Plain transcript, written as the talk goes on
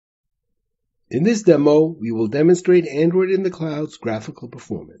In this demo, we will demonstrate Android in the Cloud's graphical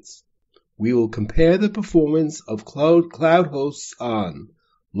performance. We will compare the performance of cloud hosts on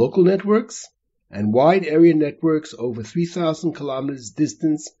local networks and wide area networks over 3,000 kilometers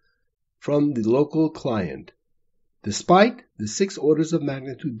distance from the local client. Despite the 6 orders of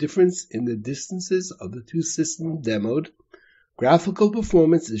magnitude difference in the distances of the two systems demoed, graphical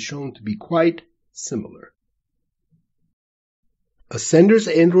performance is shown to be quite similar. Ascender's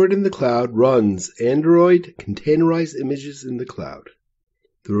Android in the Cloud runs Android containerized images in the cloud.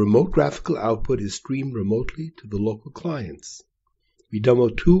 The remote graphical output is streamed remotely to the local clients. We demo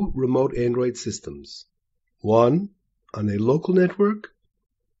 2 remote Android systems, one on a local network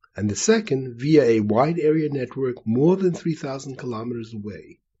and the second via a wide area network more than 3,000 kilometers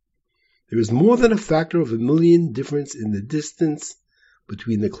away. There is more than a factor of 1 million difference in the distance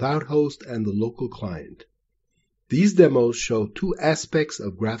between the cloud host and the local client. These demos show 2 aspects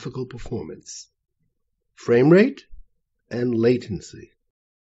of graphical performance: frame rate and latency.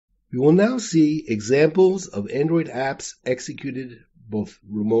 We will now see examples of Android apps executed both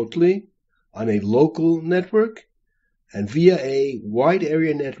remotely on a local network and via a wide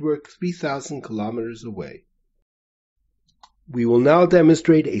area network 3,000 kilometers away. We will now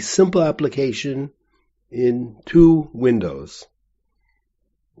demonstrate a simple application in 2 windows.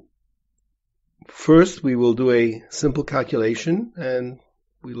 First, we will do a simple calculation and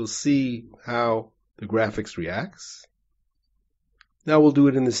we will see how the graphics reacts. Now we'll do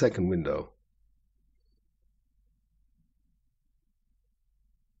it in the second window.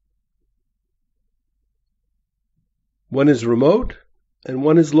 One is remote and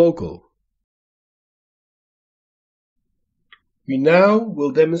one is local. We now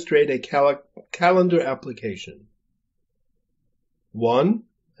will demonstrate a calendar application. One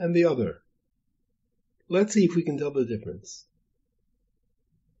and the other. Let's see if we can tell the difference.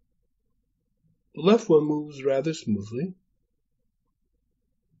 The left one moves rather smoothly.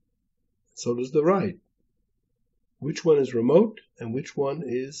 So does the right. Which one is remote and which one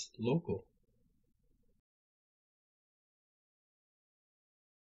is local?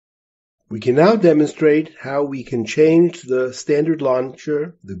 We can now demonstrate how we can change the standard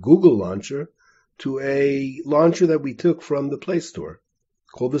launcher, the Google launcher, to a launcher that we took from the Play Store,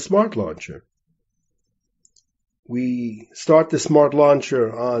 called the Smart Launcher. We start the Smart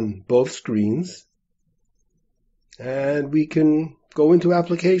Launcher on both screens, and we can go into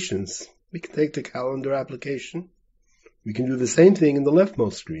applications. We can take the calendar application. We can do the same thing in the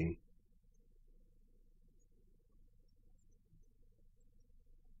leftmost screen.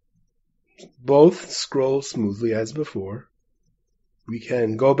 Both scroll smoothly as before. We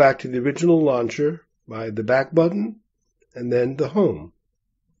can go back to the original launcher by the back button and then the home.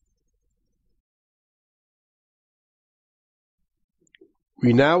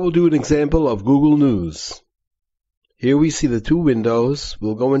 We now will do an example of Google News. Here we see the 2 windows.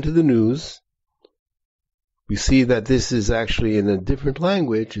 We'll go into the news. We see that this is actually in a different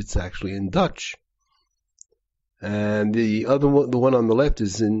language. It's actually in Dutch. And the one on the left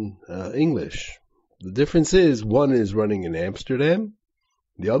is in English. The difference is one is running in Amsterdam,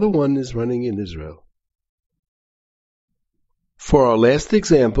 the other one is running in Israel. For our last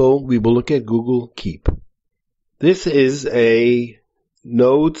example, we will look at Google Keep. This is a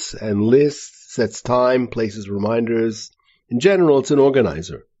notes and lists, sets time, places reminders. In general, it's an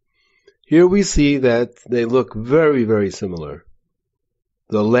organizer. Here we see that they look very, very similar.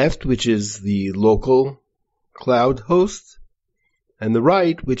 The left, which is the local cloud host, and the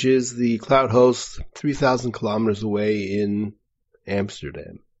right, which is the cloud host 3,000 kilometers away in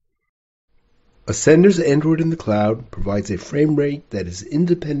Amsterdam. Ascender's Android in the Cloud provides a frame rate that is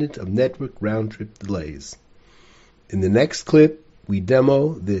independent of network round-trip delays. In the next clip, we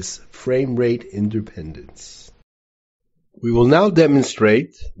demo this frame rate independence. We will now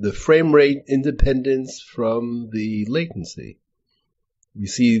demonstrate the frame rate independence from the latency. We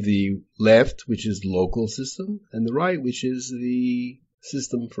see the left, which is the local system, and the right, which is the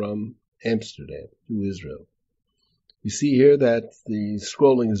system from Amsterdam to Israel. We see here that the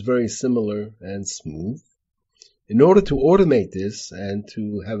scrolling is very similar and smooth. In order to automate this and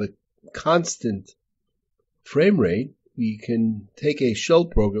to have a constant frame rate, we can take a shell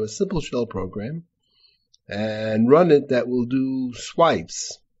program, a simple shell program, and run it that will do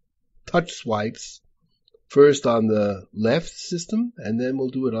swipes, touch swipes, first on the left system, and then we'll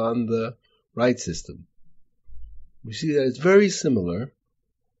do it on the right system. We see that it's very similar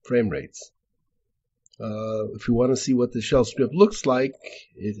frame rates. If you want to see what the shell script looks like,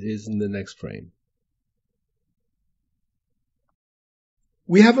 it is in the next frame.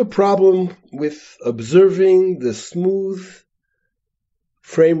 We have a problem with observing the smooth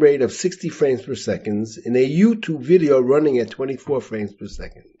frame rate of 60 frames per second in a YouTube video running at 24 frames per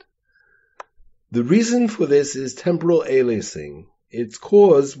second. The reason for this is temporal aliasing. It's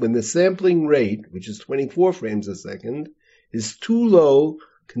caused when the sampling rate, which is 24 frames a second, is too low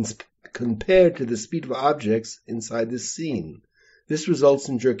compared to the speed of objects inside the scene. This results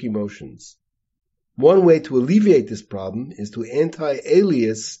in jerky motions. One way to alleviate this problem is to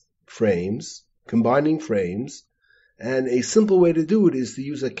anti-alias frames, combining frames, and a simple way to do it is to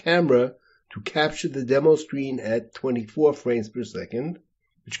use a camera to capture the demo screen at 24 frames per second,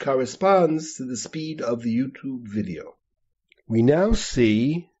 which corresponds to the speed of the YouTube video. We now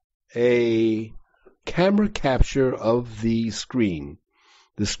see a camera capture of the screen.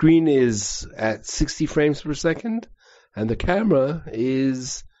 The screen is at 60 frames per second, and the camera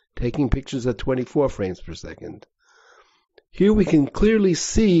is taking pictures at 24 frames per second. Here we can clearly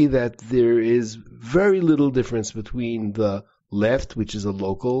see that there is very little difference between the left, which is a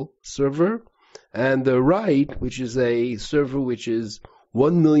local server, and the right, which is a server which is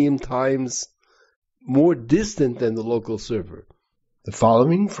 1 million times more distant than the local server. The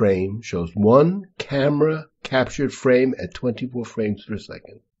following frame shows one camera captured frame at 24 frames per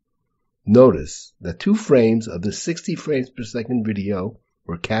second. Notice that 2 frames of the 60 frames per second video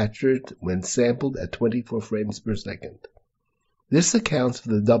were captured when sampled at 24 frames per second. This accounts for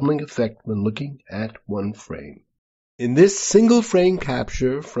the doubling effect when looking at one frame. In this single frame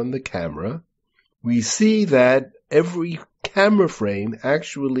capture from the camera, we see that every camera frame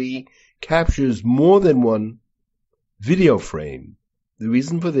actually captures more than one video frame. The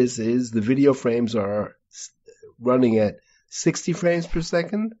reason for this is the video frames are running at 60 frames per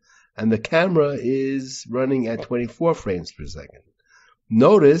second, and the camera is running at 24 frames per second.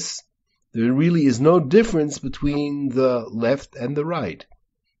 Notice there really is no difference between the left and the right.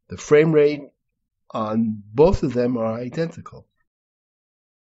 The frame rate on both of them are identical.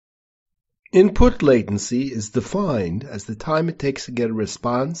 Input latency is defined as the time it takes to get a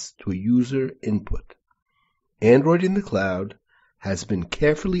response to a user input. Android in the cloud has been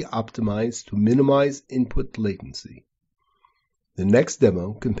carefully optimized to minimize input latency. The next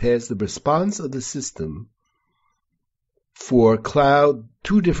demo compares the response of the system for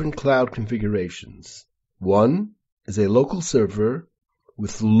two different cloud configurations. One is a local server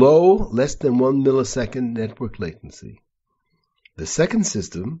with low, less than 1 millisecond network latency. The second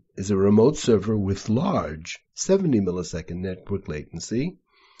system is a remote server with large, 70 millisecond network latency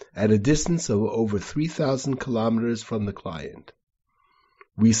at a distance of over 3,000 kilometers from the client.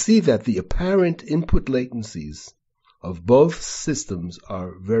 We see that the apparent input latencies of both systems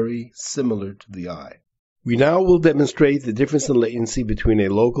are very similar to the eye. We now will demonstrate the difference in latency between a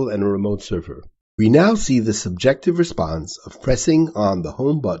local and a remote server. We now see the subjective response of pressing on the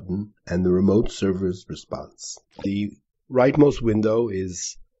home button and the remote server's response. The rightmost window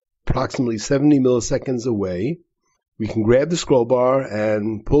is approximately 70 milliseconds away. We can grab the scroll bar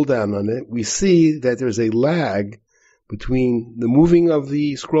and pull down on it. We see that there's a lag between the moving of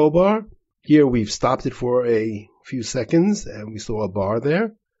the scroll bar. Here we've stopped it for a few seconds and we saw a bar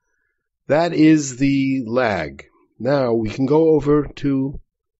there. That is the lag. Now we can go over to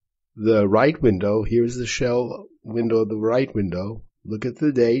the right window. Here's the shell window of the right window. Look at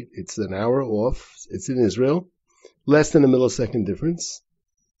the date. It's an hour off. It's in Israel. Less than a millisecond difference.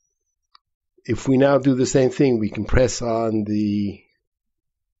 If we now do the same thing, we can press on the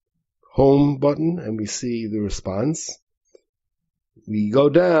home button and we see the response. We go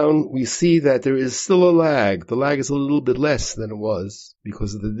down, we see that there is still a lag. The lag is a little bit less than it was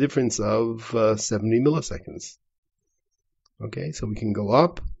because of the difference of 70 milliseconds. Okay, so we can go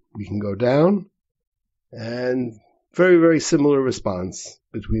up, we can go down, and very, very similar response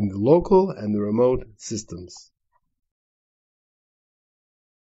between the local and the remote systems.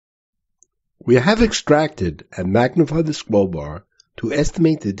 We have extracted and magnified the scroll bar to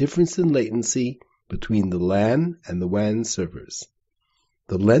estimate the difference in latency between the LAN and the WAN servers.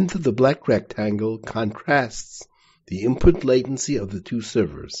 The length of the black rectangle contrasts the input latency of the two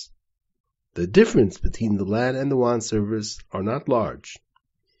servers. The difference between the LAN and the WAN servers are not large.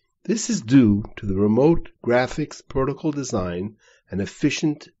 This is due to the remote graphics protocol design and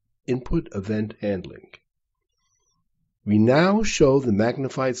efficient input event handling. We now show the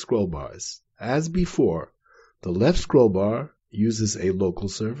magnified scroll bars. As before, the left scroll bar uses a local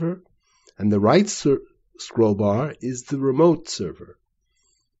server, and the right scroll bar is the remote server.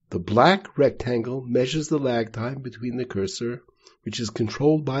 The black rectangle measures the lag time between the cursor, which is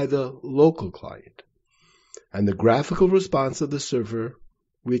controlled by the local client, and the graphical response of the server,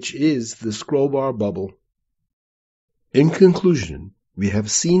 which is the scroll bar bubble. In conclusion, we have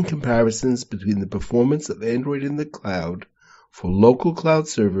seen comparisons between the performance of Android in the cloud for local cloud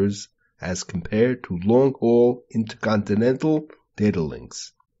servers as compared to long-haul intercontinental data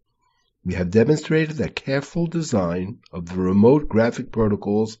links. We have demonstrated that careful design of the remote graphic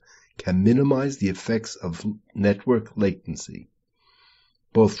protocols can minimize the effects of network latency.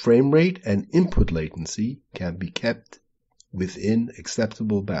 Both frame rate and input latency can be kept within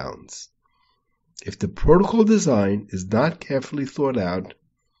acceptable bounds. If the protocol design is not carefully thought out,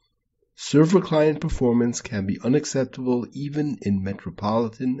 server-client performance can be unacceptable even in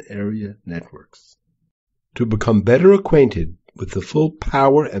metropolitan area networks. To become better acquainted with the full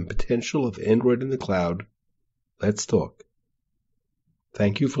power and potential of Android in the cloud, let's talk.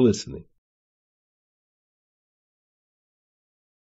 Thank you for listening.